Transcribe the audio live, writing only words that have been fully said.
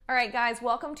All right, guys,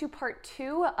 welcome to part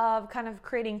 2 of kind of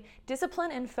creating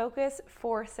discipline and focus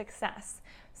for success.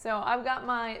 So I've got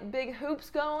my big hoops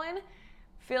going,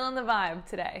 feeling the vibe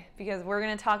today because we're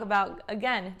going to talk about,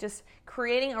 again, just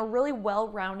creating a really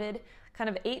well-rounded kind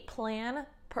of 8 plan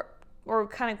or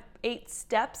kind of 8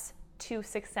 steps to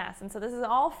success. And so this is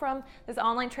all from this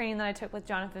online training that I took with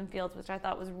Jonathan Fields, which I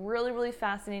thought was really, really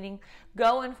fascinating.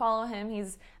 Go and follow him.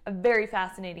 He's a very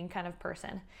fascinating kind of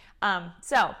person.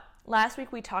 Last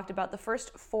week we talked about the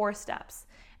first 4 steps.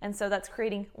 And so that's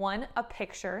creating 1, a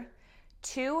picture,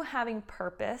 2, having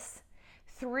purpose,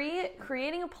 3,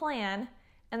 creating a plan,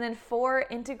 and then 4,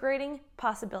 integrating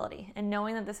possibility and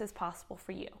knowing that this is possible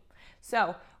for you.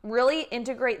 So really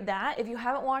integrate that. If you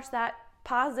haven't watched that,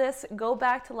 pause this, go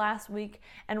back to last week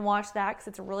and watch that because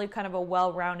it's really kind of a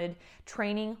well-rounded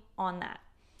training on that.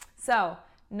 So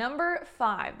number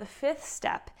 5, the 5th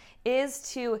step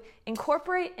is to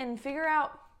incorporate and figure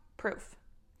out proof.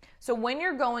 So when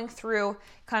you're going through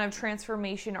kind of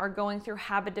transformation or going through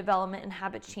habit development and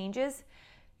habit changes,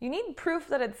 you need proof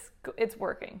that it's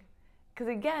working. Because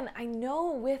again, I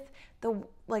know with the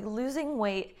losing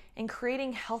weight and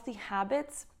creating healthy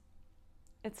habits,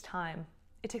 it's time.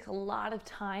 It takes a lot of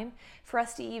time for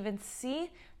us to even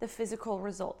see the physical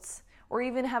results or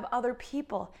even have other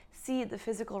people see the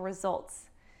physical results.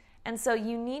 And so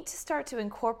you need to start to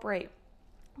incorporate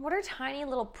what are tiny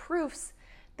little proofs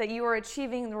that you are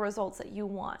achieving the results that you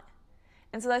want.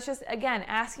 And so that's just, again,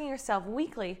 asking yourself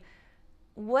weekly,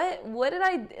 what did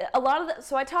I,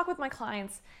 so I talk with my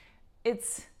clients,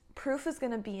 it's proof is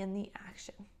going to be in the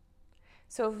action.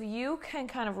 So if you can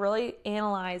kind of really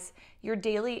analyze your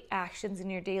daily actions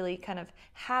and your daily kind of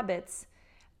habits,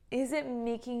 is it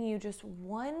making you just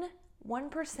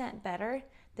 1% better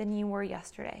than you were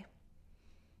yesterday?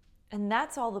 And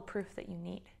that's all the proof that you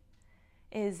need.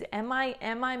 Is am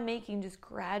I making just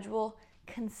gradual,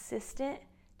 consistent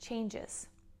changes?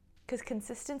 Because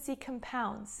consistency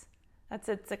compounds.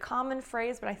 It's a common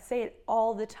phrase, but I say it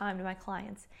all the time to my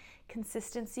clients.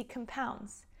 Consistency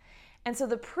compounds. And so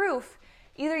the proof,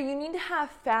 either you need to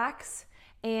have facts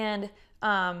and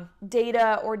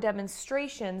data or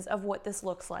demonstrations of what this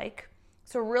looks like.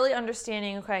 So really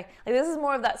understanding, okay, this is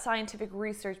more of that scientific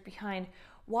research behind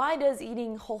why does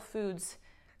eating whole foods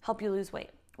help you lose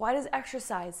weight? Why does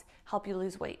exercise help you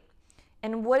lose weight?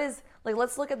 And what is,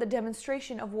 let's look at the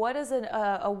demonstration of what is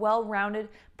a well-rounded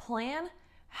plan.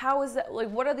 How is that,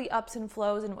 what are the ups and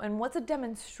flows and what's a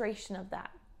demonstration of that?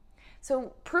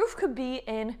 So proof could be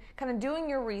in kind of doing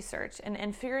your research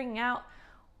and figuring out,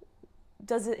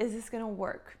 is this going to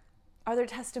work? Are there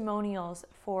testimonials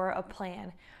for a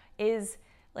plan?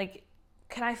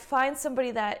 Can I find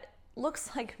somebody that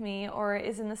looks like me or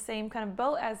is in the same kind of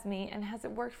boat as me and has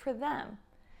it worked for them?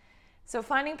 So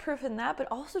finding proof in that, but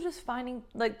also just finding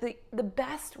the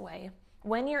best way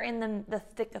when you're in the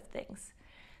thick of things.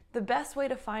 The best way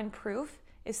to find proof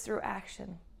is through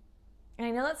action. And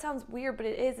I know that sounds weird, but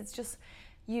it is. It's just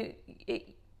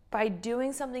by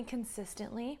doing something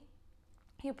consistently,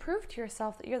 you prove to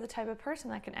yourself that you're the type of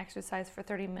person that can exercise for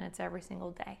 30 minutes every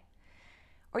single day.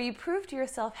 Or you prove to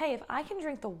yourself, hey, if I can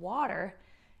drink the water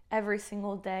every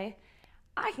single day,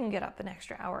 I can get up an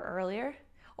extra hour earlier.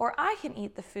 Or I can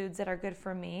eat the foods that are good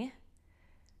for me.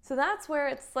 So that's where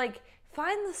it's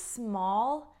find the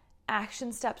small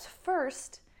action steps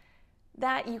first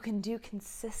that you can do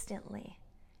consistently.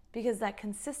 Because that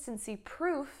consistency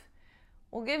proof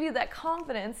will give you that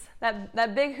confidence,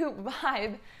 that big hoop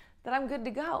vibe that I'm good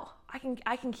to go.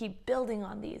 I can keep building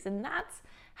on these. And that's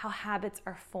how habits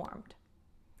are formed.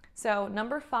 So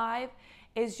number 5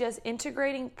 is just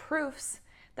integrating proofs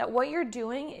that what you're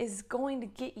doing is going to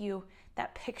get you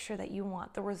that picture that you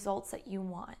want, the results that you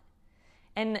want.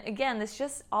 And again,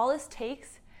 all this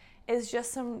takes is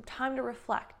just some time to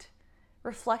reflect.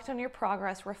 Reflect on your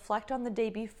progress, reflect on the day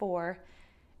before,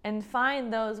 and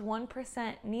find those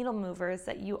 1% needle movers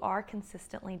that you are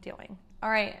consistently doing. All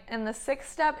right, and the 6th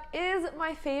step is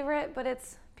my favorite, but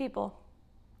it's people.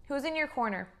 Who's in your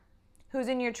corner? Who's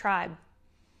in your tribe?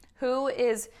 Who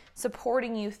is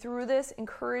supporting you through this,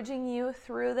 encouraging you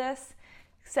through this,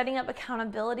 setting up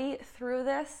accountability through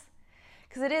this?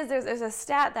 Because there's a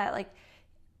stat that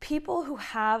people who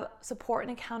have support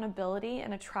and accountability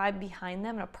and a tribe behind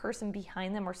them and a person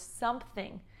behind them or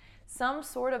something, some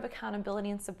sort of accountability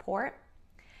and support,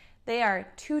 they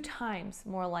are 2 times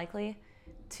more likely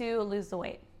to lose the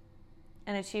weight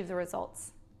and achieve the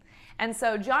results. And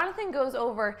so Jonathan goes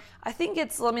over,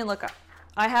 let me look up.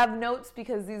 I have notes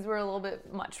because these were a little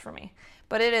bit much for me.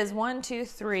 But it is 1, 2,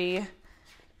 3,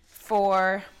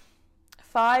 4,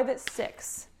 5,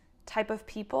 6 type of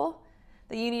people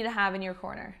that you need to have in your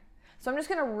corner. So I'm just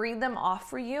gonna read them off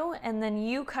for you, and then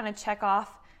you kind of check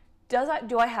off,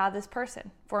 do I have this person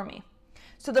for me?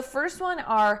 So the first one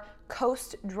are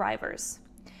coast drivers.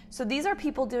 So these are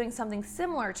people doing something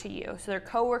similar to you. So they're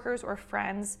coworkers or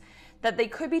friends that they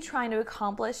could be trying to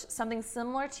accomplish something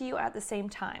similar to you at the same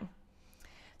time.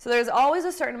 So there's always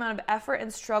a certain amount of effort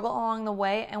and struggle along the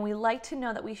way, and we like to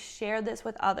know that we share this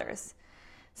with others.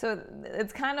 So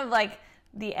it's kind of like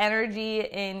the energy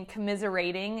in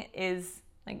commiserating is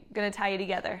like gonna tie you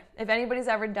together. If anybody's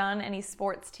ever done any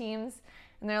sports teams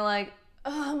and they're like,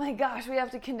 oh my gosh, we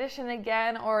have to condition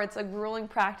again, or it's a grueling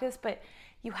practice, but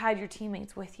you had your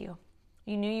teammates with you.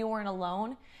 You knew you weren't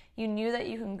alone. You knew that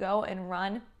you can go and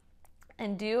run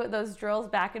and do those drills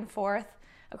back and forth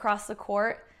across the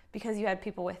court because you had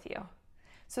people with you.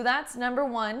 So that's number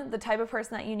one, the type of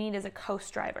person that you need is a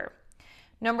coast driver.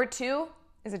 Number two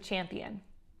is a champion.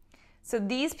 So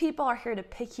these people are here to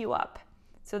pick you up.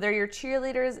 So they're your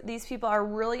cheerleaders. These people are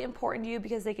really important to you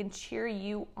because they can cheer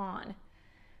you on.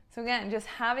 So again, just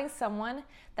having someone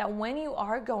that when you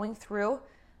are going through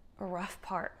a rough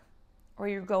part or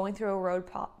you're going through a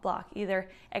roadblock, either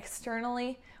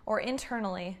externally or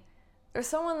internally, there's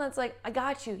someone that's like, I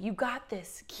got you. You got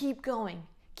this. Keep going.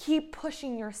 Keep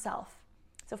pushing yourself.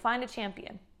 So find a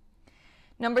champion.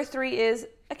 Number three is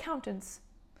accountants.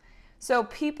 So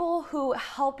people who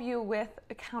help you with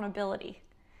accountability.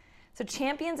 So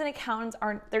champions and accountants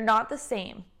they're not the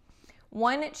same.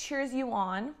 One cheers you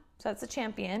on, so that's a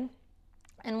champion,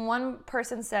 and one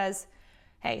person says,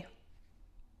 hey,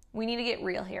 we need to get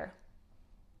real here.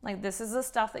 Like, this is the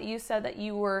stuff that you said that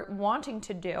you were wanting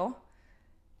to do.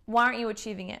 Why aren't you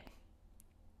achieving it?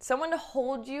 Someone to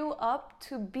hold you up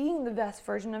to being the best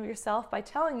version of yourself by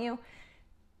telling you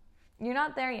you're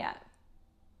not there yet.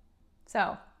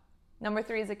 So, number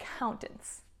three is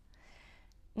accountants.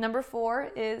 Number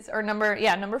four is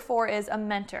a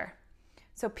mentor.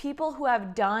 So people who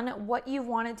have done what you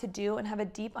wanted to do and have a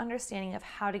deep understanding of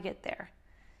how to get there.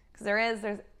 Because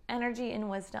there's energy and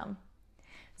wisdom.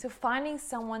 So finding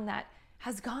someone that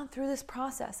has gone through this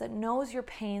process, that knows your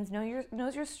pains,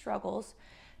 knows your struggles,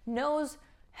 knows,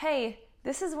 hey,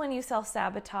 this is when you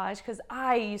self-sabotage, because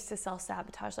I used to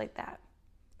self-sabotage like that.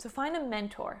 So find a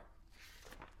mentor.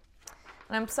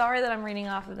 And I'm sorry that I'm reading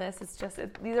off of this.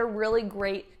 These are really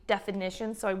great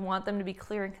definitions, so I want them to be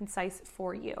clear and concise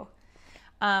for you.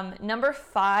 Number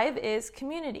five is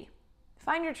community.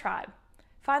 Find your tribe.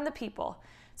 Find the people.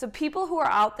 So people who are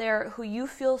out there who you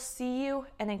feel see you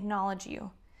and acknowledge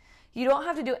you. You don't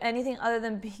have to do anything other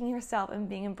than being yourself and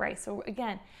being embraced. So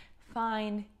again,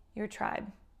 find your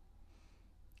tribe.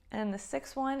 And the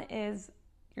sixth one is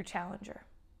your challenger.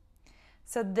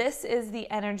 So this is the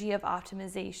energy of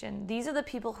optimization. These are the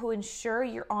people who ensure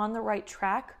you're on the right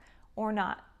track or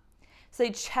not. So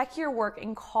they check your work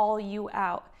and call you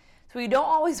out. So we don't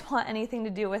always want anything to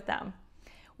do with them.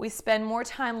 We spend more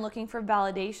time looking for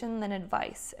validation than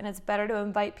advice, and it's better to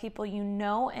invite people you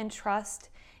know and trust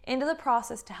into the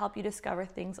process to help you discover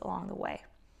things along the way.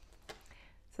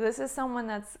 So this is someone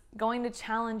that's going to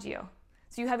challenge you.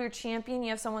 So you have your champion, you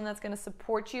have someone that's going to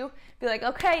support you, be like,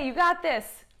 okay, you got this.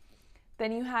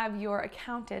 Then you have your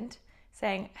accountant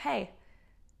saying, hey,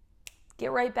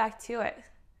 get right back to it.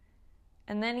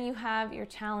 And then you have your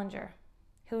challenger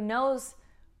who knows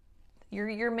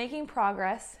you're making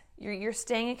progress, you're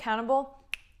staying accountable.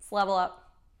 Let's level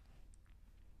up.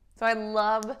 So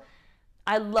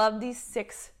I love these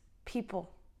 6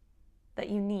 people that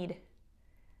you need.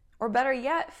 Or better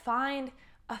yet, find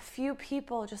a few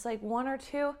people, just like 1 or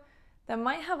 2, that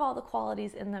might have all the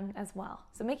qualities in them as well.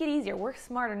 So make it easier. Work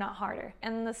smarter, not harder.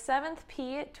 And the 7th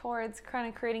P towards kind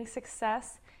of creating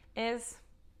success is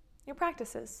your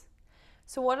practices.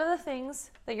 So what are the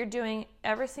things that you're doing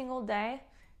every single day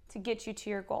to get you to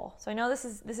your goal? So I know this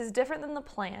is different than the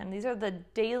plan. These are the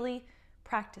daily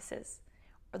practices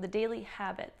or the daily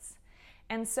habits.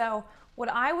 And so what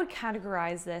I would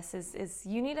categorize this is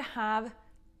you need to have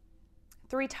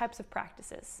 3 types of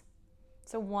practices.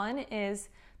 So one is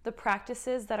the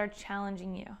practices that are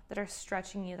challenging you, that are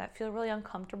stretching you, that feel really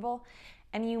uncomfortable,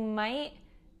 and you might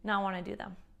not want to do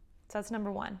them. So that's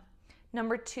number 1.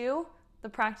 Number 2, the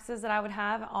practices that I would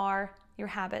have are your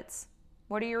habits.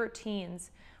 What are your routines?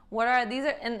 What are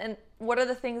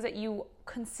the things that you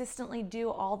consistently do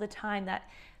all the time that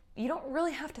you don't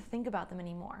really have to think about them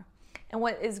anymore? And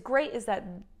what is great is that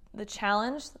the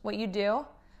challenge, what you do,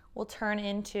 will turn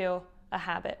into a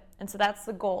habit. And so that's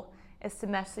the goal, is to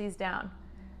mesh these down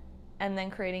and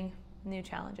then creating new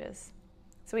challenges.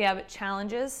 So we have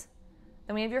challenges,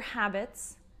 then we have your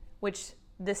habits, which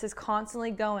this is constantly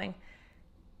going.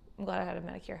 I'm glad I had a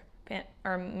manicure.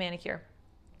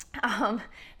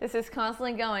 This is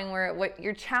constantly going where what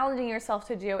you're challenging yourself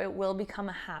to do, it will become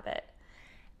a habit.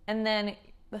 And then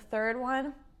the third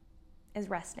one is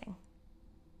resting.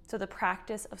 So the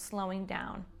practice of slowing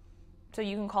down. So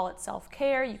you can call it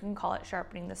self-care, you can call it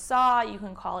sharpening the saw, you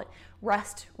can call it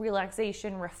rest,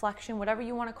 relaxation, reflection, whatever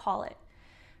you want to call it.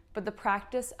 But the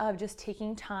practice of just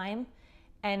taking time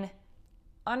and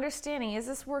understanding, is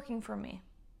this working for me?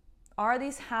 Are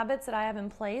these habits that I have in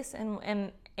place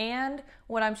and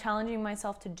what I'm challenging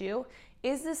myself to do,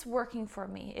 is this working for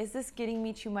me? Is this getting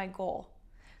me to my goal?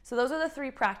 So those are the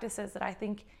three practices that I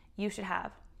think you should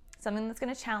have. Something that's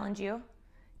going to challenge you,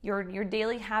 your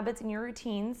daily habits and your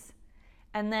routines,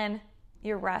 and then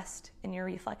your rest and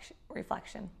your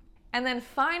reflection. And then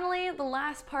finally, the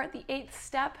last part, the 8th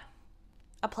step,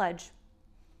 a pledge.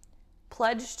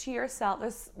 Pledge to yourself.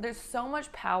 There's so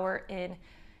much power in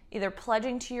either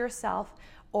pledging to yourself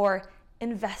or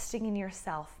investing in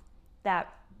yourself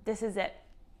that this is it.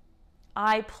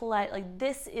 I pledge, like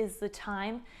this is the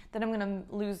time that I'm going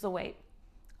to lose the weight.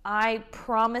 I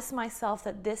promise myself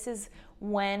that this is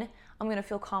when I'm going to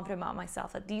feel confident about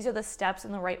myself, that these are the steps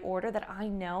in the right order that I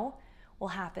know will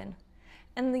happen.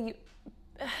 And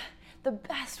the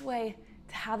best way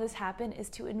to have this happen is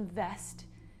to invest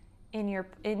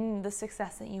in the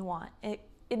success that you want.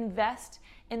 Invest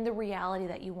in the reality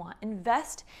that you want.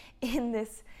 Invest in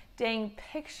this dang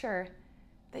picture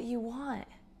that you want.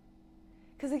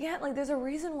 Because again, like there's a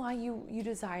reason why you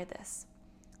desire this.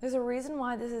 There's a reason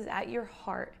why this is at your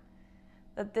heart,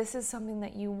 that this is something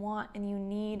that you want and you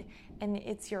need, and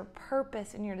it's your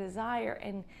purpose and your desire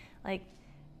and like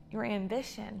your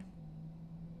ambition.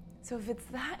 So if it's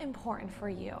that important for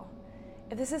you,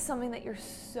 if this is something that you're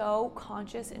so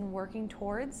conscious in working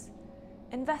towards,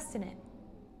 invest in it.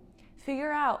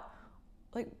 Figure out,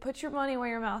 like put your money where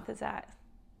your mouth is at.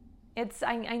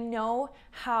 I know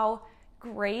how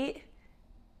great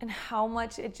and how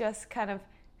much it just kind of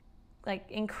like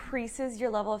increases your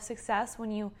level of success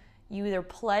when you either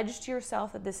pledge to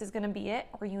yourself that this is going to be it,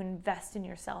 or you invest in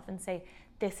yourself and say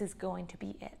this is going to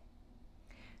be it.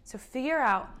 So figure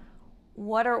out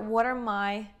what are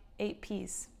my 8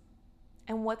 P's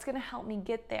and what's going to help me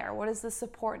get there. What is the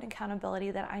support and accountability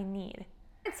that I need?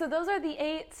 So those are the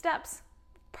 8 steps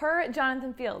per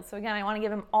Jonathan Fields. So again, I want to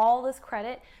give him all this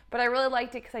credit, but I really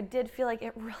liked it because I did feel like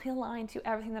it really aligned to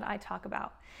everything that I talk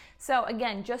about. So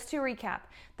again, just to recap,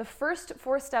 the first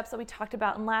 4 steps that we talked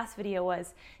about in last video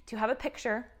was to have a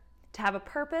picture, to have a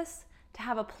purpose, to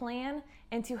have a plan,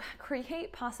 and to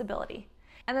create possibility.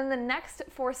 And then the next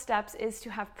 4 steps is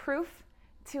to have proof,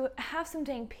 to have some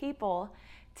dang people,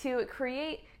 to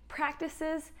create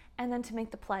practices, and then to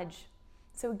make the pledge.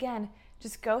 So again,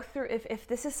 just go through, if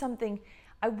this is something,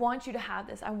 I want you to have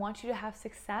this, I want you to have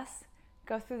success,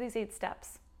 go through these 8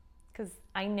 steps. Because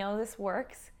I know this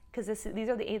works, because these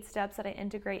are the 8 steps that I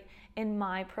integrate in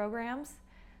my programs.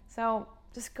 So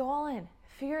just go all in,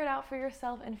 figure it out for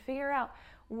yourself, and figure out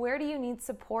where do you need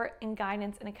support and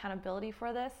guidance and accountability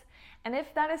for this. And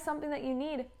if that is something that you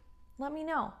need, let me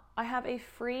know. I have a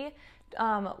free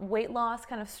weight loss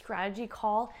kind of strategy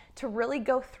call to really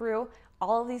go through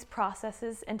all of these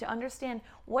processes and to understand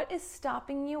what is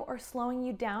stopping you or slowing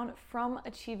you down from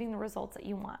achieving the results that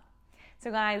you want.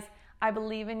 So guys, I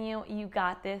believe in you. You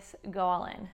got this. Go all in.